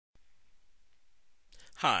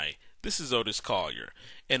Hi, this is Otis Collier,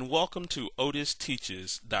 and welcome to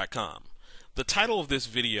OtisTeaches.com. The title of this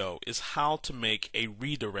video is How to Make a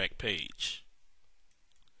Redirect Page.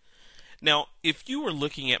 Now, if you were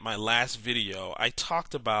looking at my last video, I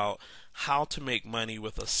talked about how to make money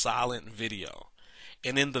with a silent video.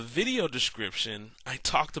 And in the video description, I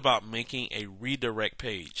talked about making a redirect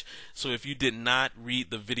page. So if you did not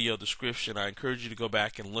read the video description, I encourage you to go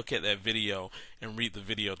back and look at that video and read the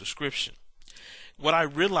video description. What I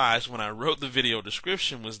realized when I wrote the video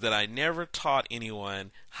description was that I never taught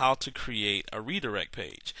anyone how to create a redirect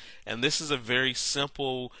page. And this is a very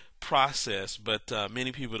simple process, but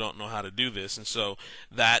many people don't know how to do this, and so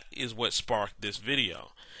that is what sparked this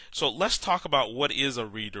video. So let's talk about what is a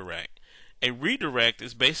redirect. A redirect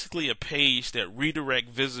is basically a page that redirects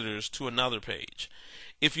visitors to another page.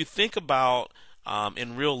 If you think about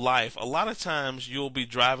in real life, a lot of times you'll be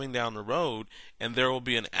driving down the road and there will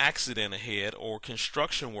be an accident ahead or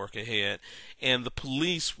construction work ahead, and the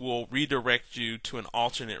police will redirect you to an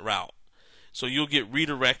alternate route. So you'll get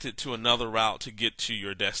redirected to another route to get to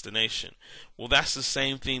your destination. Well, that's the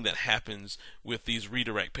same thing that happens with these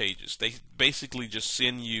redirect pages. They basically just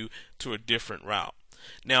send you to a different route.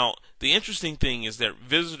 Now, the interesting thing is that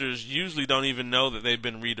visitors usually don't even know that they've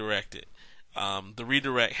been redirected. The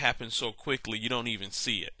redirect happens so quickly you don't even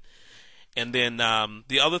see it. And then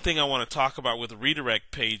the other thing I want to talk about with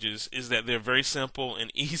redirect pages is that they're very simple and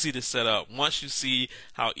easy to set up. Once you see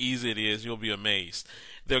how easy it is, you'll be amazed.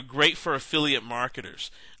 They're great for affiliate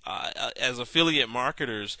marketers. As affiliate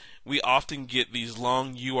marketers, we often get these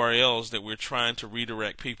long URLs that we're trying to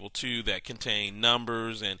redirect people to that contain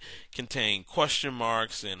numbers and contain question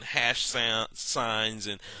marks and hash signs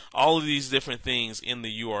and all of these different things in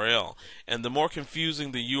the URL. And the more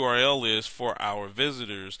confusing the URL is for our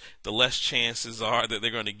visitors, the less chances are that they're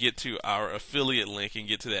going to get to our affiliate link and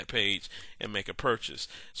get to that page and make a purchase.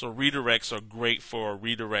 So redirects are great for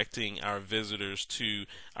redirecting our visitors to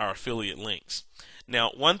our affiliate links.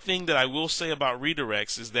 Now, one thing that I will say about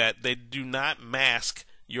redirects is that they do not mask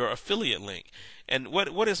your affiliate link. And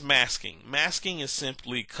what is masking? Masking is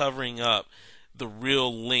simply covering up the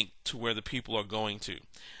real link to where the people are going to.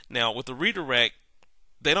 Now, with the redirect,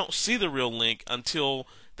 they don't see the real link until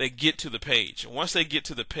they get to the page. Once they get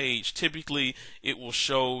to the page, typically it will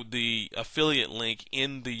show the affiliate link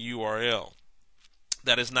in the URL.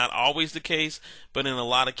 That is not always the case, but in a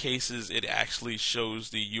lot of cases it actually shows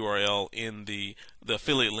the URL in the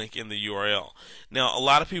affiliate link in the URL. Now, a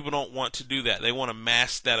lot of people don't want to do that. They want to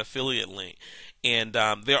mask that affiliate link. And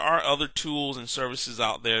there are other tools and services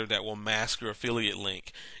out there that will mask your affiliate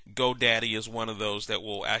link. GoDaddy is one of those that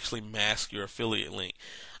will actually mask your affiliate link.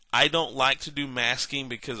 I don't like to do masking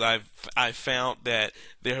because I've found that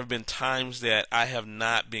there have been times that I have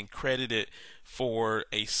not been credited for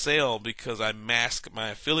a sale because I masked my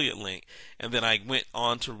affiliate link, and then I went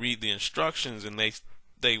on to read the instructions, and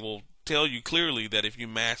they will tell you clearly that if you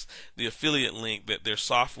mask the affiliate link, that their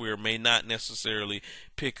software may not necessarily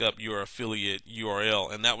pick up your affiliate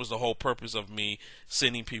URL, and that was the whole purpose of me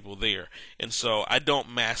sending people there. And so I don't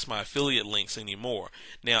mask my affiliate links anymore.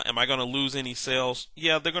 Now, am I going to lose any sales?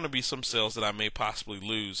 Yeah, there are going to be some sales that I may possibly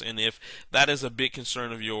lose, and if that is a big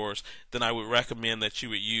concern of yours, then I would recommend that you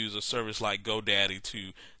would use a service like GoDaddy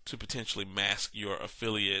to potentially mask your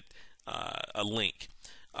affiliate a link.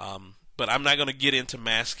 But I'm not going to get into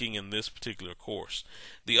masking in this particular course.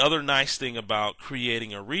 The other nice thing about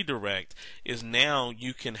creating a redirect is now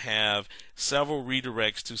you can have several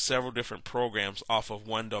redirects to several different programs off of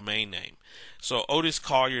one domain name. So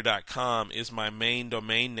OtisCollier.com is my main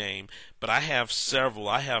domain name, but I have several.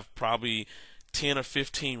 I have probably 10 or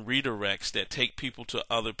 15 redirects that take people to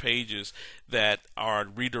other pages that are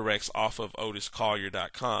redirects off of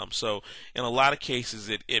OtisCollier.com. So in a lot of cases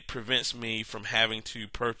it prevents me from having to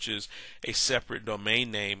purchase a separate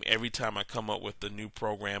domain name every time I come up with a new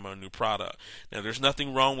program or a new product. Now, there's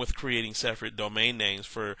nothing wrong with creating separate domain names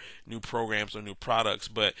for new programs or new products,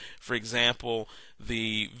 but for example,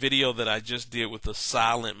 the video that I just did with the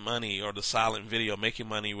silent money, or the silent video, making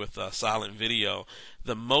money with a silent video,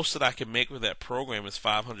 the most that I can make with that program is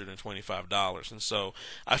 $525. And so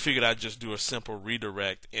I figured I'd just do a simple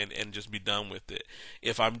redirect and just be done with it.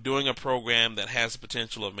 If I'm doing a program that has the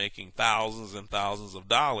potential of making thousands and thousands of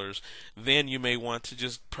dollars, then you may want to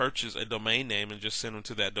just purchase a domain name and just send them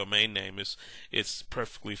to that domain name. It's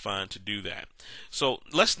perfectly fine to do that. So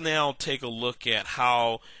let's now take a look at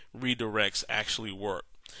how redirects actually work.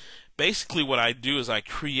 Basically what I do is I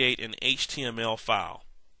create an HTML file.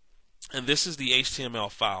 And this is the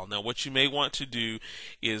HTML file. Now what you may want to do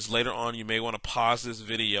is later on you may want to pause this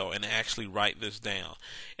video and actually write this down.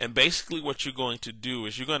 And basically what you're going to do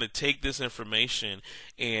is you're going to take this information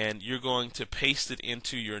and you're going to paste it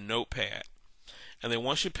into your notepad. And then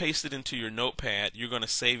once you paste it into your notepad, you're going to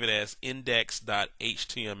save it as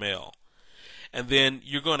index.html. And then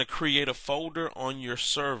you're going to create a folder on your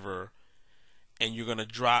server and you're going to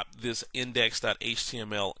drop this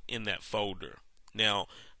index.html in that folder. Now,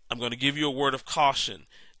 I'm going to give you a word of caution.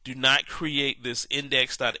 Do not create this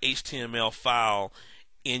index.html file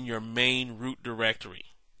in your main root directory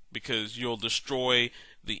because you'll destroy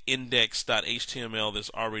the index.html that's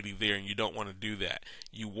already there, and you don't want to do that.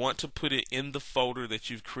 You want to put it in the folder that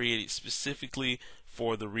you've created specifically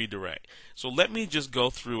for the redirect. So let me just go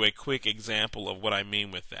through a quick example of what I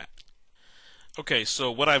mean with that. Okay,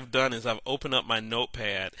 so what I've done is I've opened up my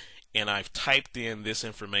notepad and I've typed in this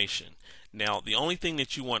information. Now the only thing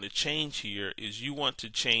that you want to change here is you want to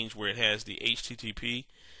change where it has the HTTP.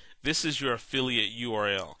 This is your affiliate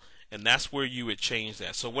URL, and that's where you would change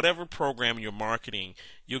that. So whatever program you're marketing,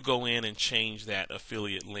 you'll go in and change that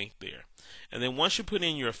affiliate link there. And then once you put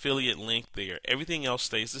in your affiliate link there, everything else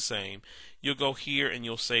stays the same. You'll go here and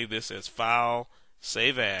you'll save this as file,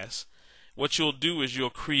 save as. What you'll do is you'll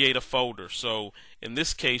create a folder. So in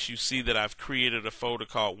this case, you see that I've created a folder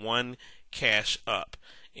called One Cache Up.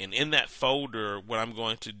 And in that folder, what I'm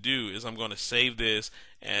going to do is I'm going to save this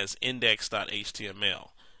as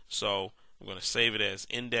index.html. So I'm going to save it as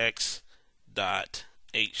index.html.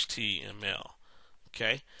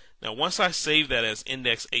 Okay. Now once I save that as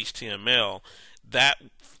index.html, that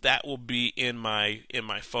will be in my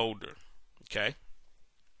folder. Okay.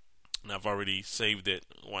 And I've already saved it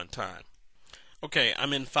one time. Okay,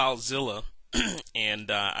 I'm in FileZilla and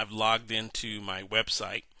I've logged into my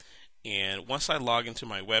website. And once I log into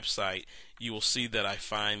my website, you will see that I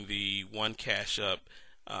find the One Cache Up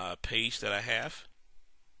page that I have.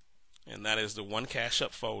 And that is the One Cache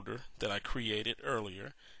Up folder that I created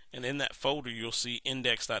earlier. And in that folder, you'll see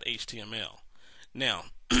index.html. Now,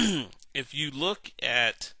 if you look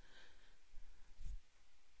at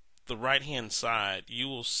the right-hand side, you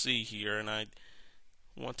will see here, and I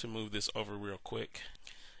want to move this over real quick.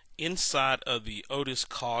 Inside of the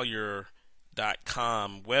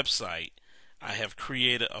otiscollier.com website, I have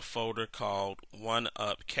created a folder called One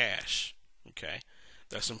Up Cache. Okay,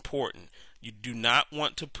 that's important. You do not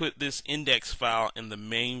want to put this index file in the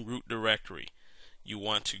main root directory. You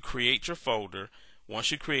want to create your folder.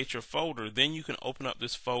 Once you create your folder, then you can open up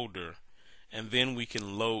this folder and then we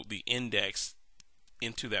can load the index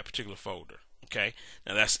into that particular folder. Okay,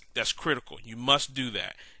 now that's critical. You must do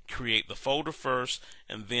that. Create the folder first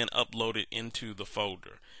and then upload it into the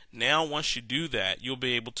folder. Now once you do that, you'll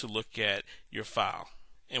be able to look at your file.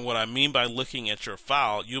 And what I mean by looking at your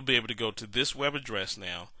file, you'll be able to go to this web address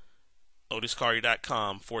now,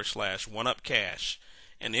 otiscollier.com/oneupcache,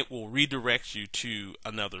 and it will redirect you to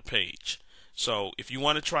another page. So if you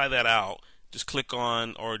want to try that out, just click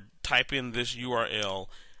on or type in this URL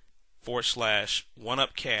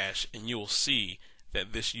 /oneupcache, and you will see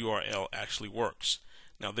that this URL actually works.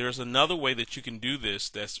 Now there's another way that you can do this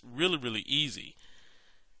that's really easy.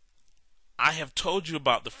 I have told you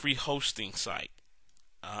about the free hosting site.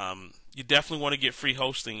 You definitely want to get free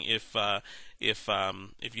hosting if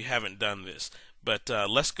you haven't done this. But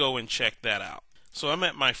let's go and check that out. So I'm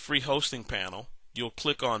at my free hosting panel. You'll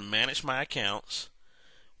click on Manage My Accounts.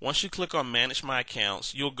 Once you click on Manage My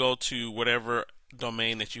Accounts, you'll go to whatever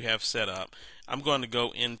domain that you have set up. I'm going to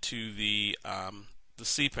go into the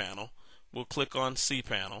cPanel. We'll click on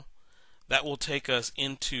cPanel. That will take us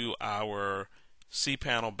into our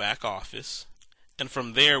cPanel back office, and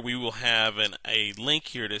from there we will have a link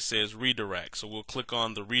here that says redirect. So we'll click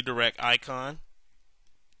on the redirect icon,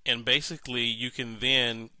 and basically you can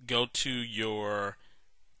then go to your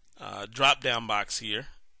drop down box here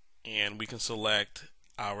and we can select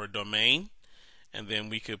our domain, and then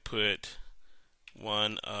we could put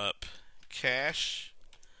One Up Cache,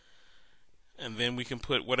 and then we can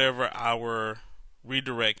put whatever our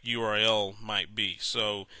redirect URL might be.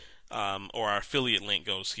 So or our affiliate link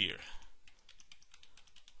goes here.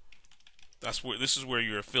 This is where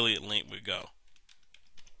your affiliate link would go.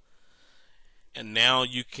 And now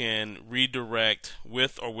you can redirect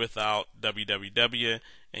with or without www,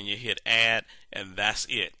 and you hit add, and that's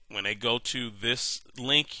it. When they go to this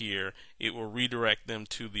link here, it will redirect them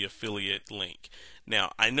to the affiliate link.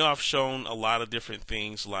 Now I know I've shown a lot of different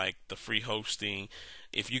things like the free hosting.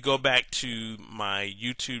 If you go back to my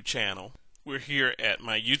YouTube channel, we're here at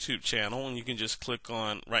my YouTube channel, and you can just click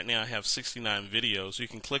on, right now I have 69 videos, you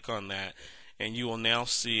can click on that and you will now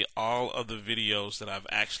see all of the videos that I've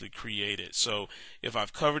actually created. So if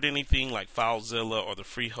I've covered anything like FileZilla or the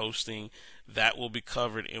free hosting, that will be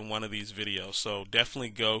covered in one of these videos. So definitely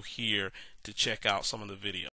go here to check out some of the videos.